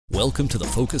Welcome to the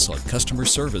Focus on Customer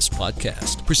Service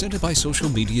podcast, presented by Social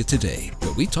Media Today,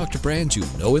 where we talk to brands you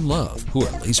know and love who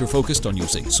are laser focused on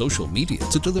using social media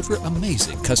to deliver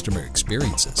amazing customer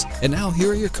experiences. And now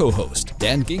here are your co-hosts,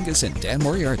 Dan Gingiss and Dan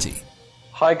Moriarty.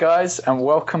 Hi guys, and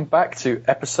welcome back to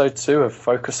episode 2 of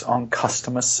Focus on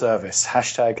Customer Service,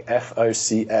 hashtag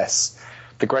FOCS.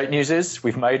 The great news is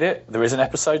we've made it. There is an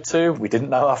episode 2. We didn't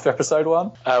know after episode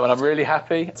 1. And I'm really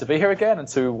happy to be here again and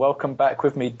to welcome back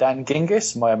with me Dan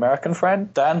Gingiss, my American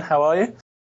friend. Dan, how are you?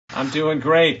 I'm doing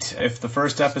great. If the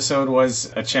first episode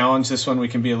was a challenge, this one we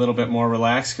can be a little bit more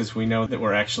relaxed because we know that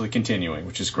we're actually continuing,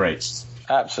 which is great.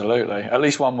 Absolutely. At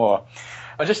least one more.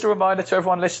 And just a reminder to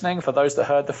everyone listening, for those that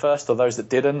heard the first or those that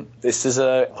didn't, this is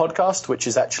a podcast which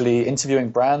is actually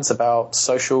interviewing brands about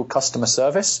social customer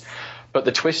service. But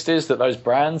the twist is that those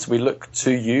brands, we look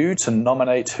to you to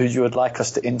nominate who you would like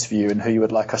us to interview and who you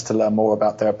would like us to learn more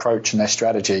about their approach and their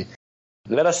strategy.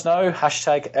 Let us know,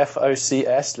 hashtag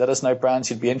FOCS. Let us know brands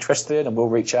you'd be interested in, and we'll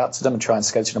reach out to them and try and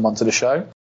schedule them onto the show.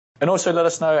 And also let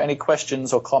us know any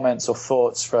questions or comments or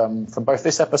thoughts from both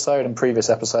this episode and previous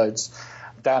episodes.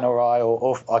 Dan or I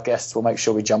or our guests will make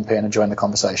sure we jump in and join the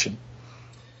conversation.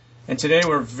 And today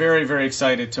we're very, very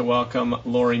excited to welcome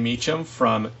Lori Meacham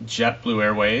from JetBlue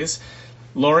Airways.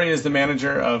 Lori is the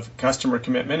manager of customer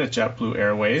commitment at JetBlue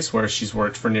Airways, where she's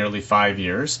worked for nearly 5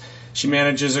 years. She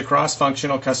manages a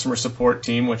cross-functional customer support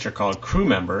team, which are called crew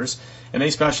members, and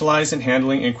they specialize in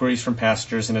handling inquiries from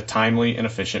passengers in a timely and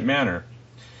efficient manner.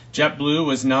 JetBlue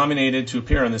was nominated to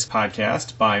appear on this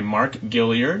podcast by Mark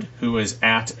Gilliard, who is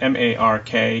at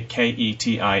MarkKeting.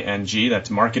 That's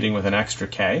marketing with an extra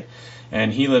K,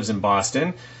 and he lives in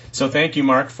Boston. So thank you,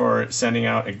 Mark, for sending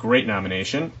out a great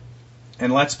nomination.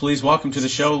 And let's please welcome to the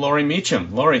show Lori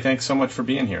Meacham. Lori, thanks so much for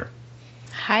being here.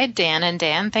 Hi, Dan and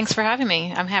Dan. Thanks for having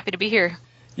me. I'm happy to be here.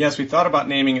 Yes, we thought about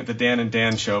naming it the Dan and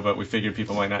Dan Show, but we figured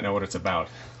people might not know what it's about.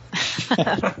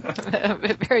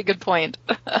 Very good point.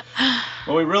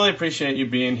 Well, we really appreciate you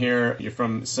being here. You're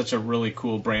from such a really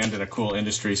cool brand and a cool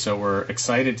industry, so we're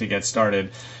excited to get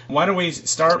started. Why don't we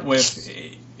start with,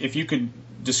 if you could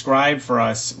describe for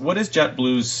us, what is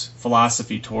JetBlue's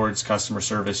philosophy towards customer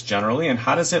service generally, and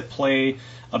how does it play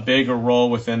a bigger role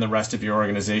within the rest of your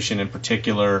organization, in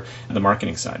particular the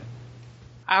marketing side?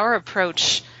 Our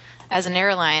approach as an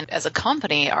airline, as a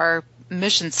company, our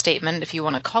mission statement, if you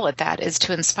want to call it that, is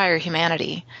to inspire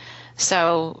humanity.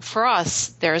 So for us,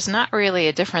 there's not really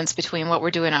a difference between what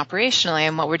we're doing operationally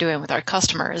and what we're doing with our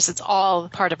customers. It's all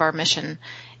part of our mission.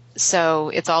 So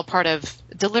it's all part of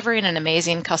delivering an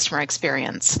amazing customer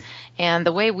experience. And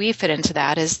the way we fit into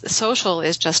that is social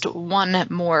is just one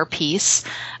more piece,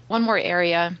 one more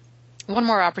area, one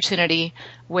more opportunity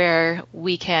where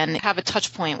we can have a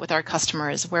touch point with our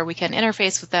customers, where we can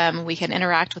interface with them, we can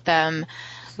interact with them,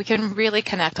 we can really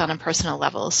connect on a personal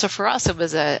level. So for us, it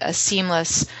was a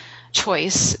seamless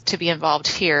choice to be involved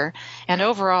here. And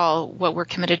overall, what we're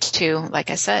committed to, like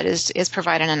I said, is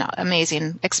providing an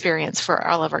amazing experience for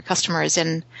all of our customers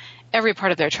in every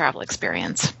part of their travel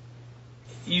experience.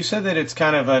 You said that it's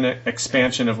kind of an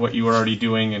expansion of what you were already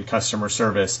doing in customer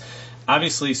service.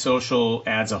 Obviously, social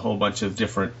adds a whole bunch of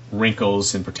different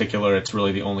wrinkles. In particular, it's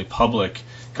really the only public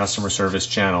customer service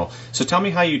channel. So tell me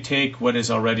how you take what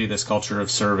is already this culture of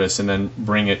service and then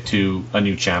bring it to a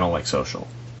new channel like social.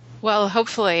 Well,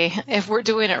 hopefully, if we're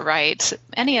doing it right,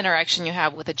 any interaction you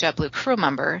have with a JetBlue crew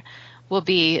member will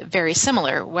be very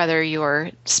similar, whether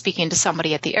you're speaking to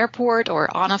somebody at the airport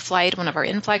or on a flight, one of our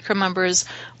in-flight crew members,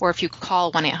 or if you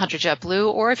call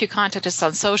 1-800-JetBlue, or if you contact us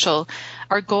on social.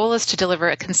 Our goal is to deliver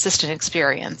a consistent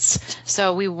experience.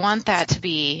 So we want that to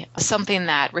be something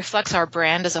that reflects our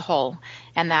brand as a whole,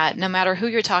 and that no matter who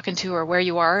you're talking to or where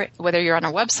you are, whether you're on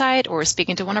our website or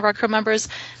speaking to one of our crew members,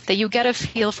 that you get a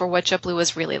feel for what JetBlue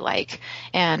is really like.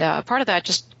 And part of that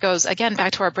just goes, again,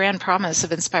 back to our brand promise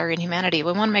of inspiring humanity.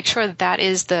 We want to make sure that that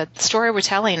is the story we're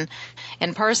telling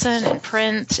in person, in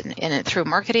print, and through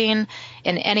marketing,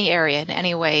 in any area, in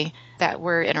any way that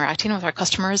we're interacting with our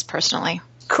customers personally.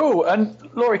 Cool. And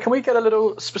Lori, can we get a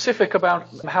little specific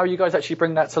about how you guys actually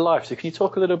bring that to life? So can you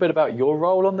talk a little bit about your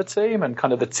role on the team and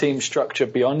kind of the team structure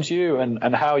beyond you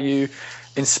and how you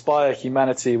inspire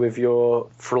humanity with your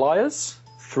flyers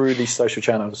through these social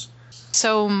channels?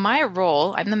 So my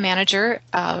role, I'm the manager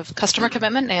of customer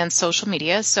commitment and social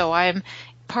media. So I'm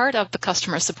part of the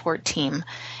customer support team.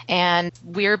 And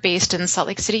we're based in Salt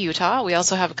Lake City, Utah. We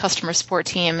also have a customer support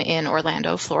team in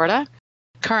Orlando, Florida.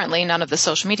 Currently, none of the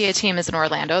social media team is in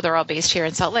Orlando. They're all based here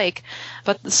in Salt Lake.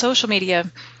 But the social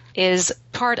media is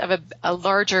part of a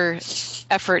larger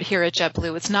effort here at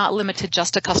JetBlue. It's not limited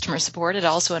just to customer support. It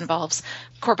also involves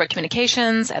corporate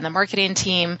communications and the marketing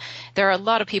team. There are a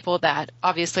lot of people that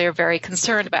obviously are very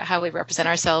concerned about how we represent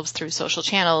ourselves through social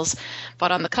channels.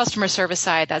 But on the customer service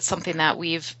side, that's something that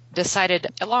we've decided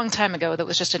a long time ago that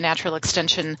was just a natural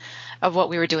extension of what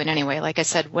we were doing anyway. Like I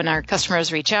said, when our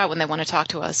customers reach out, when they want to talk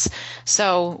to us.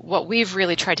 So what we've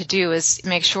really tried to do is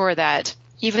make sure that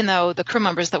even though the crew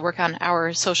members that work on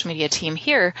our social media team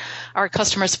here are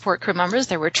customer support crew members,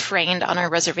 they were trained on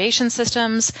our reservation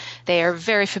systems. They are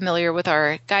very familiar with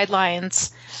our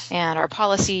guidelines and our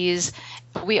policies.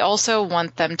 We also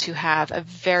want them to have a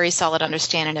very solid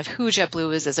understanding of who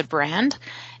JetBlue is as a brand.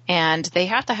 And they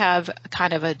have to have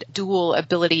kind of a dual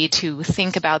ability to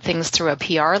think about things through a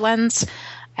PR lens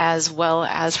as well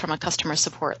as from a customer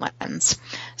support lens.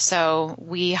 So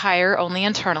we hire only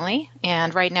internally,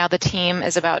 and right now the team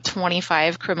is about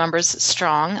 25 crew members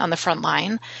strong on the front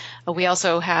line. We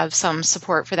also have some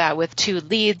support for that with 2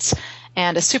 leads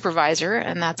and a supervisor,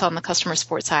 and that's on the customer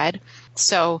support side.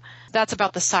 So that's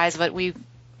about the size of it. We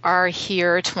are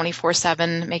here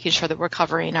 24/7, making sure that we're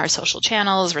covering our social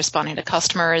channels, responding to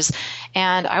customers.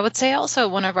 And I would say also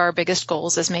one of our biggest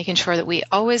goals is making sure that we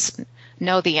always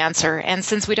know the answer. And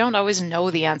since we don't always know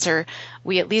the answer,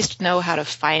 we at least know how to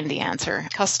find the answer.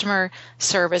 Customer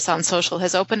service on social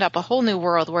has opened up a whole new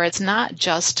world where it's not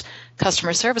just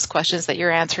customer service questions that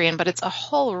you're answering, but it's a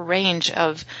whole range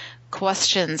of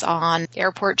questions on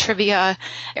airport trivia,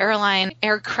 airline,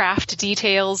 aircraft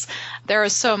details. There are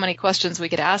so many questions we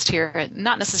could ask here,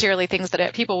 not necessarily things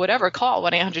that people would ever call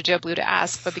 1-800-JetBlue to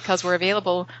ask, but because we're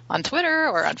available on Twitter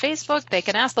or on Facebook, they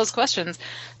can ask those questions.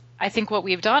 I think what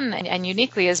we've done and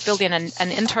uniquely is building an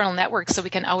internal network so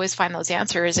we can always find those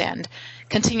answers and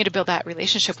continue to build that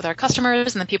relationship with our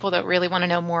customers and the people that really want to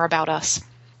know more about us.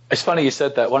 It's funny you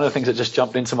said that. One of the things that just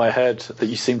jumped into my head that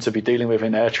you seem to be dealing with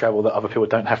in air travel that other people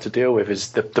don't have to deal with is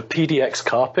the PDX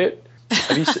carpet.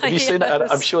 Have you Yes. seen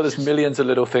that? I'm sure there's millions of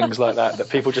little things like that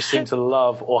people just seem to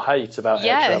love or hate about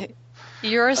air travel.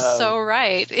 You're so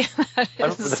right.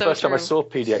 The first time I saw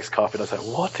PDX carpet, I was like,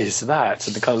 what is that?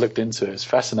 And I kind of looked into it. It's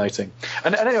fascinating.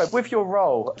 And anyway, with your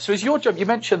role, so is your job, you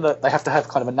mentioned that they have to have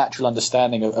kind of a natural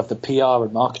understanding of the PR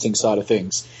and marketing side of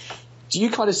things. Do you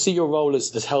kind of see your role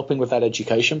as helping with that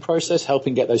education process,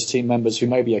 helping get those team members who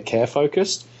maybe are care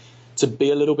focused to be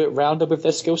a little bit rounded with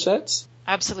their skill sets?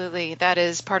 Absolutely. That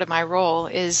is part of my role.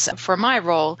 For my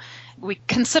role, we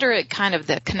consider it kind of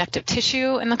the connective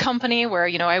tissue in the company where,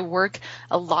 I work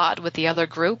a lot with the other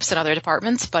groups and other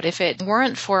departments. But if it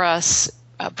weren't for us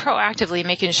proactively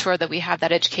making sure that we have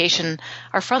that education,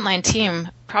 our frontline team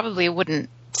probably wouldn't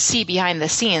see behind the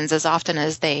scenes as often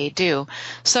as they do.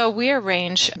 So we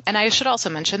arrange, and I should also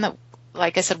mention that,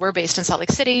 like I said, we're based in Salt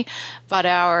Lake City, but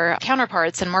our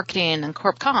counterparts in marketing and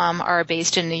Corp Comm are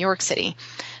based in New York City.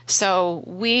 So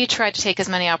we try to take as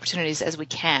many opportunities as we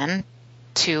can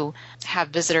to have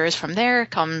visitors from there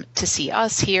come to see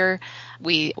us here.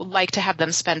 We like to have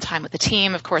them spend time with the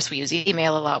team. Of course, we use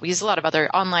email a lot. We use a lot of other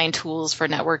online tools for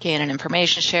networking and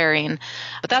information sharing.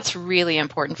 But that's really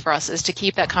important for us, is to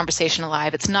keep that conversation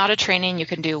alive. It's not a training you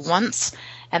can do once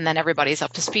and then everybody's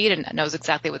up to speed and knows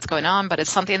exactly what's going on, but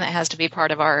it's something that has to be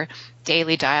part of our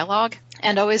daily dialogue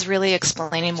and always really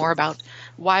explaining more about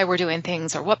why we're doing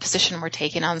things or what position we're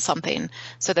taking on something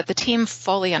so that the team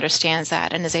fully understands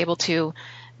that and is able to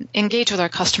engage with our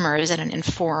customers in an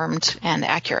informed and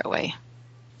accurate way.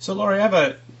 So, Lori, I have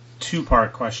a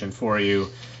 2-part question for you.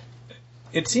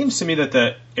 It seems to me that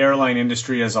the airline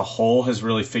industry as a whole has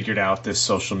really figured out this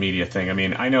social media thing. I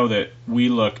mean, I know that we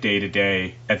look day to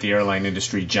day at the airline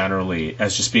industry generally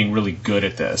as just being really good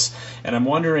at this. And I'm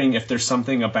wondering if there's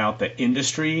something about the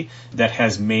industry that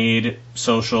has made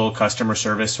social customer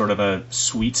service sort of a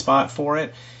sweet spot for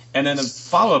it. And then the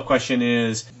follow-up question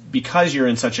is, because you're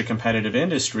in such a competitive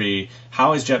industry,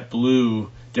 how has JetBlue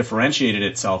differentiated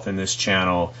itself in this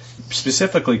channel,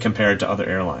 specifically compared to other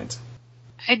airlines?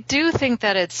 I do think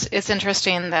that it's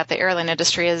interesting that the airline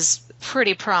industry is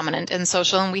pretty prominent in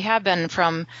social, and we have been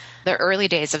from the early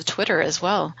days of Twitter as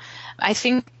well. I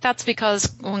think that's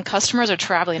because when customers are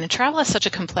traveling, and travel is such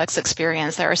a complex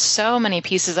experience, there are so many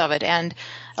pieces of it, and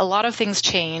a lot of things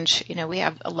change. We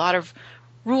have a lot of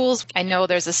rules. I know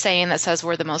there's a saying that says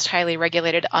we're the most highly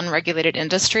regulated, unregulated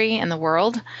industry in the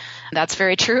world. That's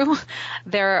very true.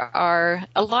 There are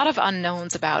a lot of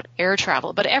unknowns about air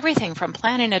travel, but everything from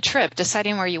planning a trip,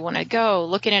 deciding where you want to go,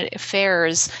 looking at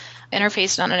fares,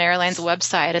 interfacing on an airline's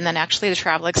website, and then actually the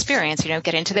travel experience,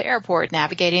 getting to the airport,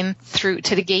 navigating through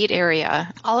to the gate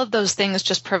area. All of those things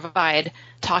just provide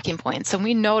talking points. And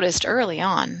we noticed early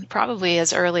on, probably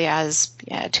as early as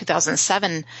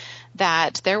 2007,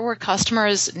 that there were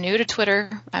customers new to Twitter.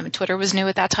 Twitter was new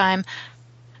at that time,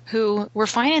 who were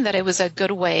finding that it was a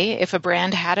good way, if a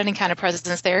brand had any kind of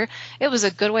presence there, it was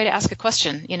a good way to ask a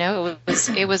question.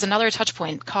 It was another touch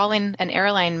point. Calling an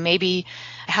airline maybe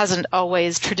hasn't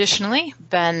always traditionally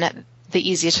been the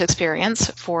easiest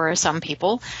experience for some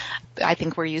people. I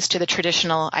think we're used to the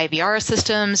traditional IVR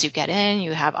systems. You get in,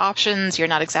 you have options, you're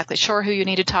not exactly sure who you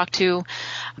need to talk to.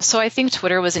 So I think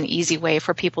Twitter was an easy way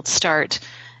for people to start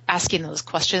asking those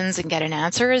questions and getting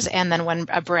answers. And then when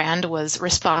a brand was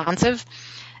responsive,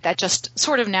 that just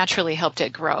sort of naturally helped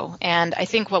it grow. And I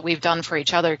think what we've done for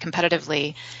each other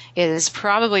competitively is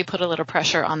probably put a little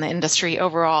pressure on the industry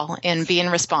overall in being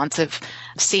responsive,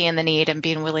 seeing the need, and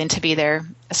being willing to be there,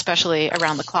 especially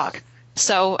around the clock.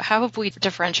 So how have we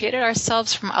differentiated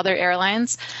ourselves from other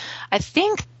airlines? I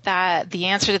think that the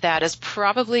answer to that is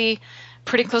probably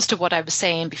pretty close to what I was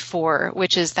saying before,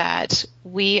 which is that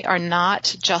we are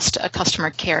not just a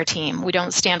customer care team. We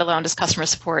don't stand alone as customer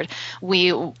support.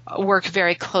 We work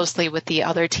very closely with the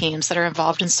other teams that are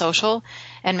involved in social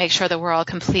and make sure that we're all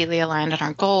completely aligned on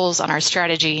our goals, on our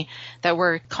strategy, that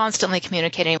we're constantly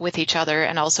communicating with each other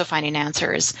and also finding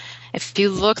answers. If you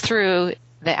look through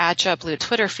the @JetBlue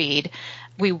Twitter feed,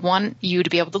 we want you to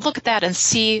be able to look at that and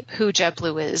see who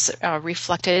JetBlue is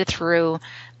reflected through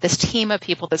this team of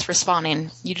people that's responding.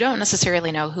 You don't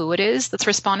necessarily know who it is that's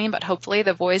responding, but hopefully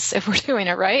the voice, if we're doing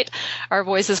it right, our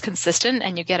voice is consistent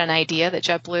and you get an idea that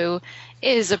JetBlue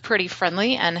is a pretty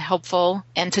friendly and helpful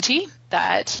entity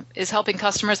that is helping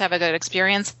customers have a good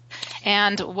experience.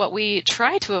 And what we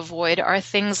try to avoid are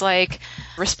things like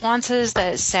responses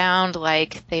that sound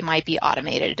like they might be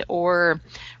automated or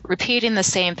repeating the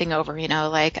same thing over,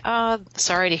 like, oh,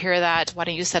 sorry to hear that. Why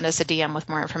don't you send us a DM with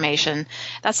more information?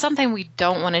 That's something we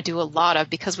don't want to do a lot of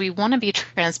because we want to be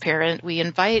transparent. We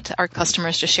invite our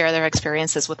customers to share their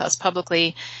experiences with us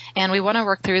publicly, and we want to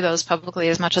work through those publicly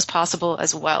as much as possible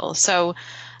as well. So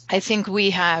I think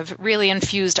we have really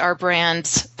infused our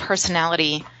brand's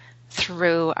personality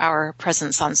through our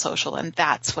presence on social, and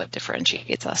that's what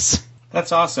differentiates us.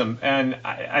 That's awesome. And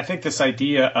I think this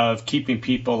idea of keeping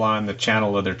people on the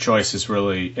channel of their choice is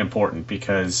really important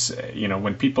because,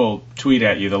 when people tweet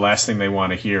at you, the last thing they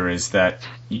want to hear is that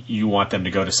you want them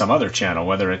to go to some other channel,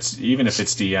 whether it's, even if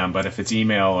it's DM, but if it's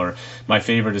email, or my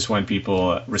favorite is when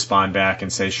people respond back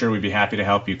and say, sure, we'd be happy to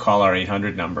help you, call our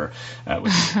 800 number,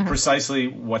 which is precisely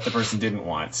what the person didn't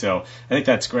want. So I think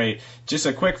that's great. Just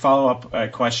a quick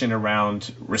follow-up question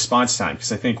around response time,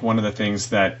 because I think one of the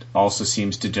things that also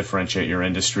seems to differentiate your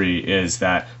industry is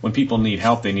that when people need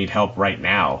help, they need help right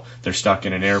now. They're stuck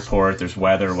in an airport, there's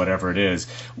weather, whatever it is.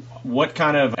 What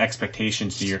kind of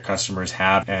expectations do your customers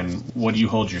have, and what do you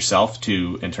hold yourself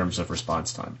to in terms of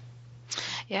response time?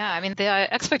 Yeah,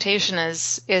 the expectation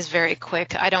is very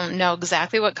quick. I don't know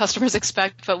exactly what customers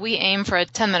expect, but we aim for a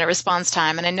 10-minute response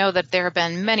time. And I know that there have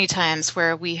been many times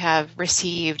where we have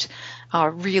received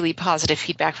really positive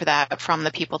feedback for that from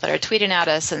the people that are tweeting at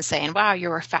us and saying, wow, you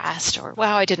were fast, or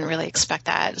wow, I didn't really expect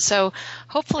that. So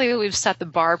hopefully we've set the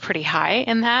bar pretty high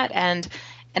in that. And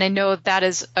I know that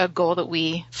is a goal that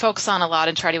we focus on a lot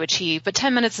and try to achieve. But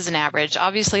 10 minutes is an average.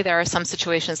 Obviously, there are some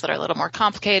situations that are a little more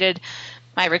complicated,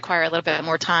 might require a little bit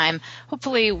more time.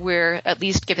 Hopefully, we're at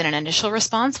least giving an initial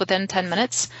response within 10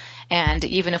 minutes. And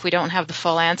even if we don't have the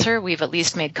full answer, we've at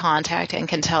least made contact and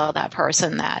can tell that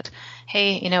person that,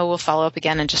 hey, we'll follow up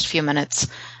again in just a few minutes,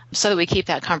 so that we keep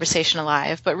that conversation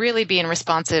alive. But really being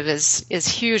responsive is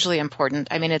hugely important.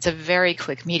 It's a very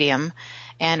quick medium,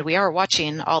 and we are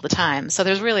watching all the time. So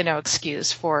there's really no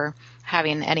excuse for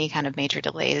having any kind of major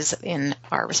delays in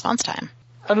our response time.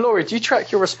 And Laurie, do you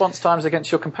track your response times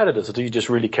against your competitors, or do you just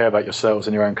really care about yourselves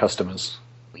and your own customers?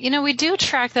 We do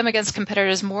track them against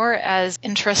competitors more as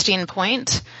interesting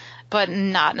point, but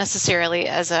not necessarily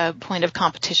as a point of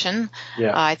competition.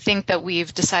 Yeah. I think that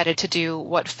we've decided to do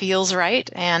what feels right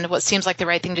and what seems like the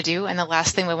right thing to do. And the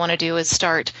last thing we want to do is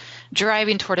start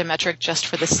driving toward a metric just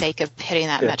for the sake of hitting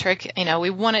that metric. We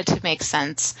want it to make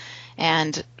sense,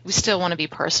 and we still want to be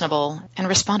personable and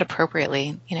respond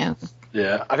appropriately,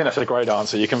 Yeah, I think that's a great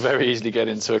answer. You can very easily get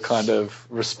into a kind of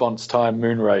response time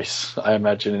moon race, I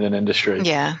imagine, in an industry.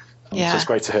 Yeah. So it's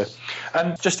great to hear.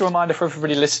 And just a reminder for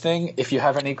everybody listening, if you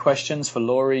have any questions for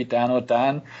Lori, Dan, or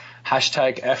Dan,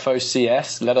 hashtag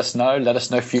FOCS, let us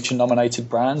know future nominated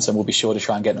brands, and we'll be sure to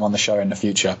try and get them on the show in the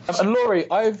future. And Lori,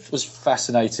 I was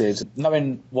fascinated,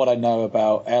 knowing what I know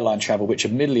about airline travel, which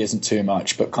admittedly isn't too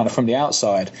much, but kind of from the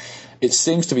outside, it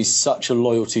seems to be such a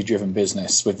loyalty-driven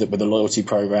business with the loyalty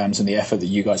programs and the effort that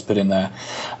you guys put in there.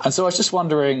 And so I was just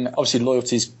wondering, obviously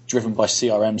loyalty is driven by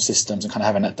CRM systems and kind of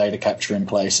having that data capture in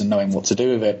place and knowing what to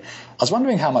do with it. I was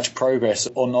wondering how much progress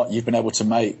or not you've been able to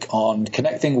make on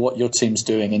connecting what your team's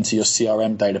doing into your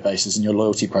CRM databases and your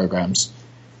loyalty programs.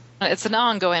 It's an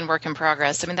ongoing work in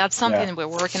progress. I mean, that's something that we're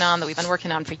working on, that we've been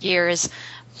working on for years.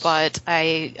 But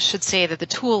I should say that the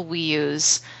tool we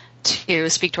use to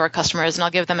speak to our customers, and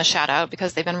I'll give them a shout out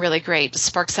because they've been really great.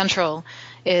 Spark Central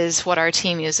is what our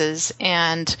team uses,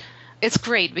 and it's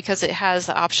great because it has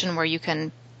the option where you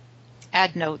can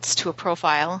add notes to a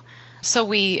profile. So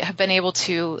we have been able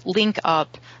to link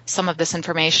up some of this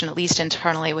information, at least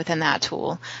internally within that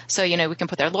tool. So, we can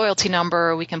put their loyalty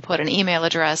number, we can put an email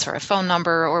address or a phone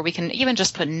number, or we can even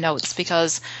just put notes,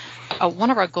 because one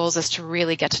of our goals is to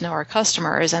really get to know our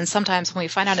customers. And sometimes when we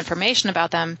find out information about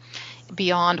them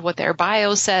beyond what their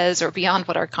bio says or beyond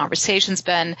what our conversation's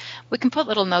been, we can put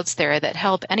little notes there that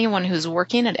help anyone who's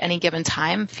working at any given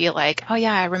time feel like, oh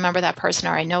yeah, I remember that person,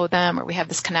 or I know them, or we have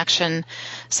this connection.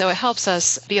 So it helps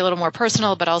us be a little more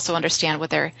personal, but also understand what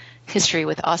their history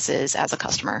with us is as a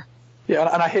customer.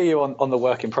 Yeah, and I hear you on the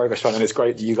work in progress front, and it's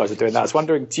great that you guys are doing that. I was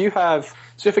wondering, so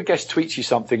if a guest tweets you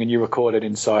something and you record it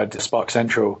inside Spark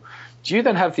Central, do you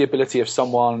then have the ability if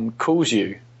someone calls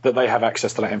you that they have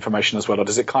access to that information as well, or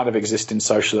does it kind of exist in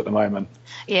social at the moment?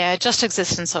 Yeah, it just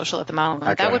exists in social at the moment.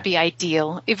 Okay. That would be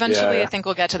ideal. Eventually, I think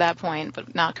we'll get to that point,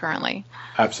 but not currently.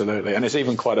 Absolutely. And it's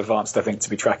even quite advanced, I think, to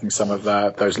be tracking some of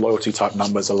those loyalty type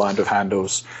numbers aligned with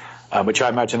handles, which I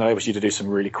imagine enables you to do some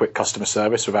really quick customer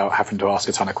service without having to ask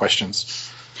a ton of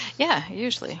questions. Yeah,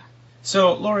 usually.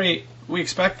 So, Lori, we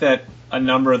expect that a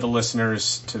number of the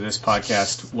listeners to this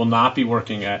podcast will not be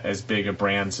working at as big of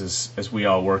brands as we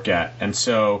all work at. And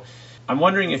so I'm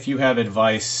wondering if you have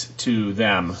advice to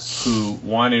them who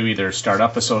want to either start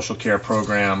up a social care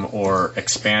program or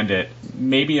expand it,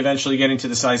 maybe eventually getting to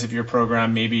the size of your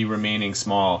program, maybe remaining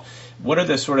small. What are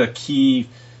the sort of key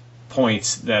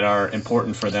points that are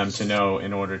important for them to know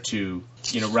in order to,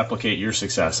 replicate your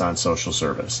success on social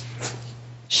service?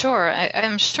 Sure.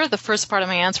 I'm sure the first part of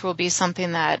my answer will be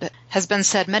something that has been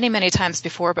said many, many times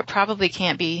before, but probably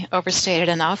can't be overstated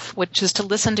enough, which is to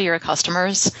listen to your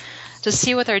customers, to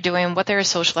see what they're doing, what their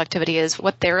social activity is,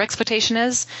 what their expectation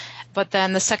is. But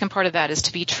then the second part of that is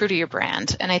to be true to your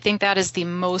brand. And I think that is the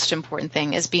most important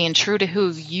thing, is being true to who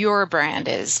your brand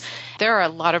is. There are a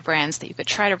lot of brands that you could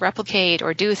try to replicate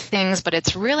or do things, but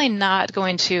it's really not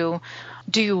going to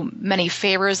do you many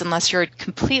favors unless you're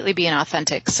completely being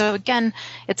authentic. So again,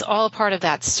 it's all part of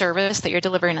that service that you're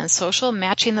delivering on social,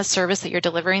 matching the service that you're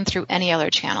delivering through any other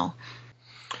channel.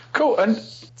 Cool. And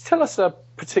tell us a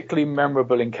particularly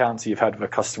memorable encounter you've had with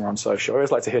a customer on social. I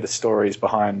always like to hear the stories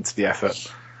behind the effort.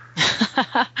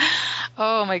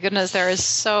 Oh my goodness, there is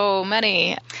so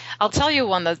many. I'll tell you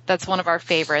one that's one of our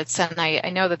favorites, and I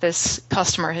know that this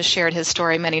customer has shared his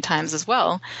story many times as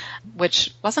well,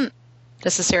 which wasn't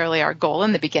necessarily our goal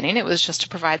in the beginning. It was just to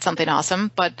provide something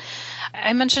awesome. But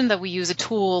I mentioned that we use a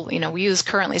tool, we use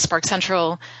currently Spark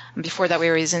Central. Before that, we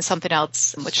were using something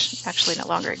else, which actually no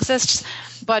longer exists.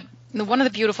 But one of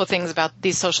the beautiful things about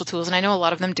these social tools, and I know a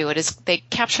lot of them do it, is they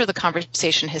capture the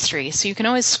conversation history. So you can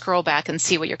always scroll back and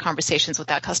see what your conversations with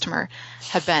that customer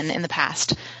have been in the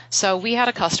past. So we had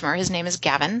a customer, his name is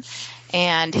Gavin,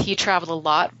 and he traveled a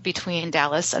lot between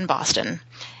Dallas and Boston.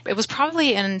 It was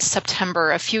probably in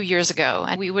September a few years ago,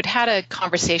 and we had a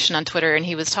conversation on Twitter, and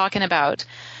he was talking about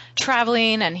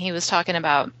traveling, and he was talking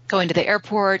about going to the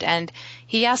airport, and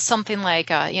he asked something like,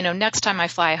 next time I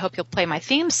fly, I hope you'll play my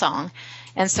theme song.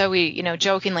 And so we,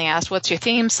 jokingly asked, what's your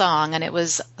theme song? And it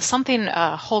was something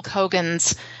Hulk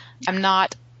Hogan's I'm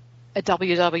Not a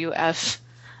WWF.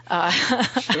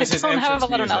 It was his entrance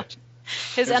music.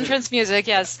 His entrance music,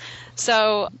 yes.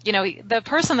 So, the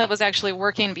person that was actually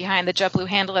working behind the JetBlue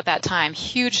handle at that time,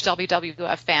 huge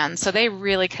WWF fan, so they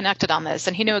really connected on this,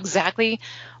 and he knew exactly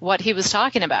what he was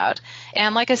talking about.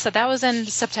 And like I said, that was in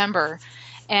September.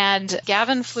 And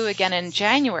Gavin flew again in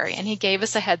January, and he gave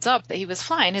us a heads up that he was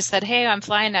flying. He said, hey, I'm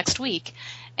flying next week.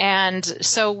 And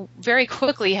so very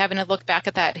quickly, having to look back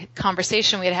at that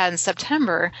conversation we had in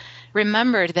September,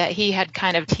 remembered that he had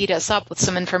kind of teed us up with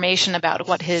some information about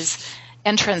what his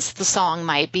entrance to the song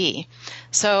might be.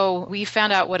 So we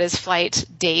found out what his flight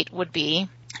date would be,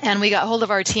 and we got hold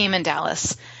of our team in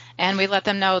Dallas. And we let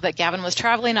them know that Gavin was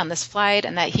traveling on this flight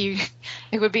and that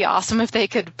it would be awesome if they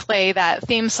could play that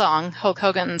theme song, Hulk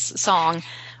Hogan's song,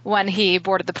 when he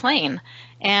boarded the plane.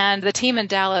 And the team in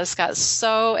Dallas got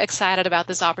so excited about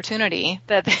this opportunity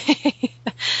that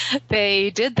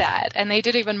they did that. And they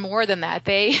did even more than that.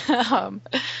 They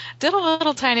did a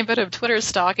little tiny bit of Twitter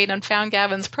stalking and found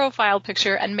Gavin's profile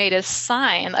picture and made a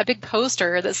sign, a big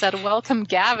poster that said, "Welcome,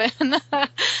 Gavin."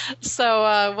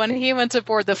 So when he went to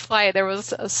board the flight, there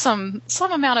was some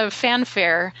amount of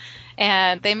fanfare.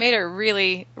 And they made it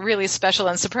really, really special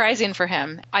and surprising for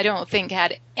him. I don't think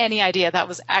had any idea that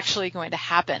was actually going to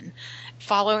happen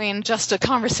following just a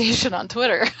conversation on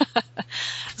Twitter.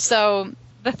 So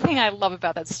the thing I love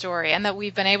about that story, and that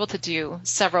we've been able to do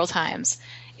several times,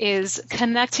 is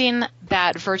connecting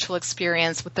that virtual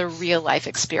experience with the real life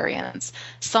experience.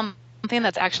 Something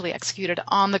that's actually executed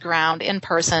on the ground in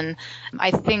person.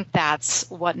 I think that's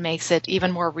what makes it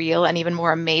even more real and even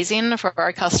more amazing for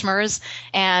our customers.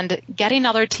 And getting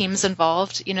other teams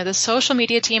involved, the social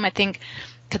media team, I think,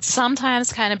 could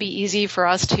sometimes kind of be easy for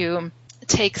us to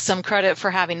take some credit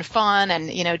for having fun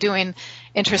and, doing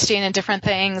interesting and different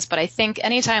things. But I think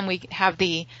anytime we have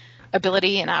the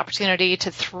ability and opportunity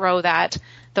to throw that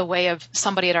the way of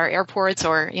somebody at our airports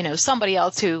or, somebody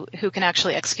else who can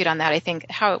actually execute on that, I think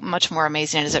how much more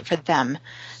amazing is it for them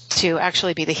to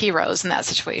actually be the heroes in that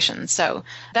situation. So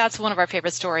that's one of our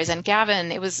favorite stories. And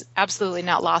Gavin, it was absolutely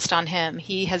not lost on him.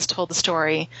 He has told the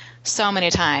story so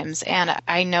many times. And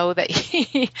I know that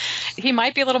he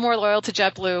might be a little more loyal to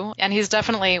JetBlue. And he's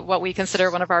definitely what we consider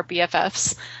one of our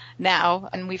BFFs now.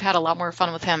 And we've had a lot more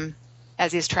fun with him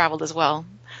as he's traveled as well.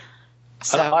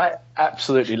 So. And I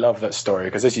absolutely love that story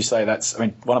because, as you say,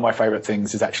 one of my favorite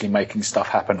things is actually making stuff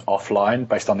happen offline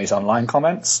based on these online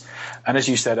comments. And as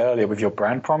you said earlier with your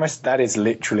brand promise, that is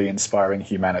literally inspiring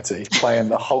humanity. Playing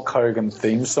the Hulk Hogan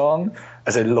theme song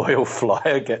as a loyal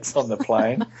flyer gets on the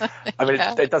plane. I mean,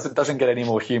 it doesn't get any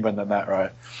more human than that,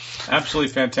 right?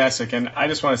 Absolutely fantastic. And I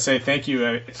just want to say thank you.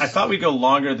 I thought we'd go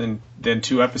longer than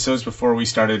 2 episodes before we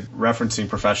started referencing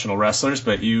professional wrestlers,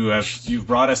 but you've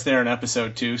brought us there in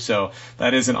episode 2, so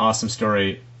that is an awesome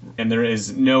story. And there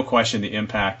is no question the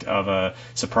impact of a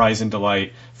surprise and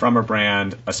delight from a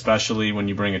brand, especially when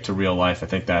you bring it to real life. I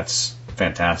think that's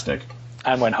fantastic.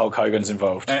 And when Hulk Hogan's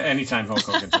involved. Anytime Hulk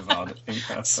Hogan's involved,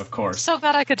 of course. So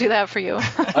glad I could do that for you.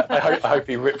 I hope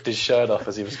he ripped his shirt off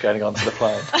as he was getting onto the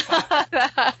plane.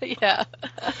 Yeah.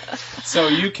 So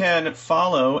you can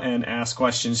follow and ask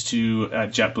questions to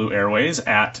JetBlue Airways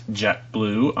at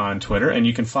JetBlue on Twitter, and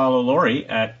you can follow Lori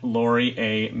at Lori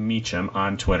A. Meacham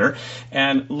on Twitter.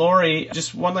 And Lori,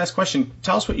 just one last question.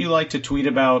 Tell us what you like to tweet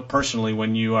about personally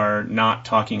when you are not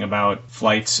talking about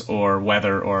flights or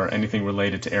weather or anything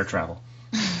related to air travel.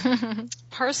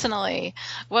 Personally,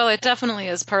 well, it definitely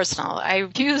is personal. I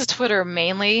use Twitter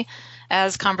mainly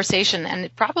as conversation,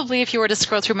 and probably if you were to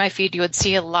scroll through my feed, you would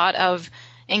see a lot of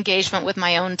engagement with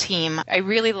my own team. I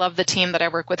really love the team that I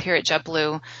work with here at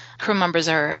JetBlue. Crew members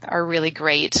are really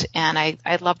great, and I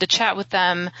love to chat with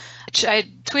them. I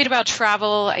tweet about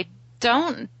travel. I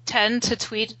don't tend to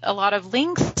tweet a lot of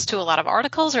links to a lot of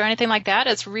articles or anything like that.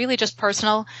 It's really just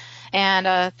personal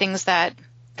and things that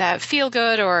feel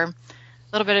good or a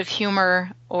little bit of humor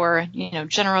or,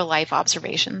 general life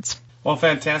observations. Well,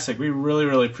 fantastic. We really,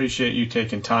 really appreciate you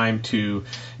taking time to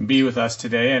be with us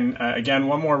today. And again,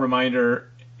 one more reminder,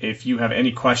 if you have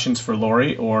any questions for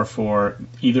Lori or for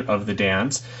either of the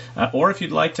Dans, or if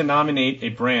you'd like to nominate a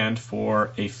brand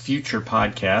for a future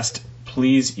podcast,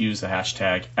 please use the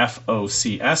hashtag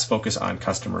FOCS, Focus on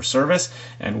Customer Service,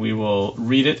 and we will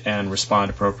read it and respond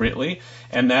appropriately.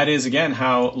 And that is, again,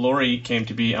 how Lori came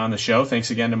to be on the show. Thanks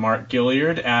again to Mark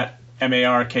Gilliard at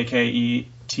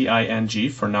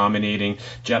MarkKeting for nominating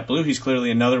JetBlue. He's clearly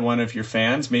another one of your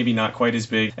fans, maybe not quite as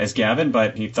big as Gavin,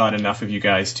 but he thought enough of you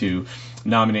guys to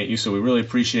nominate you, so we really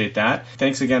appreciate that.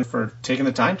 Thanks again for taking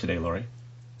the time today, Lori.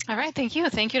 All right, thank you.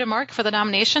 Thank you to Mark for the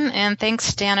nomination, and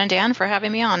thanks, Dan and Dan, for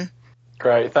having me on.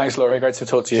 Great. Thanks, Lori. Great to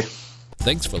talk to you.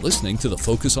 Thanks for listening to the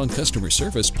Focus on Customer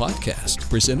Service podcast,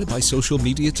 presented by Social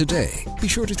Media Today. Be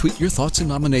sure to tweet your thoughts and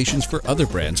nominations for other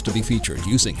brands to be featured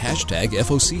using hashtag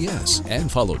FOCS,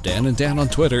 and follow Dan and Dan on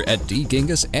Twitter at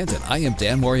DGingas and at I am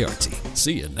Dan Moriarty.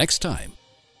 See you next time.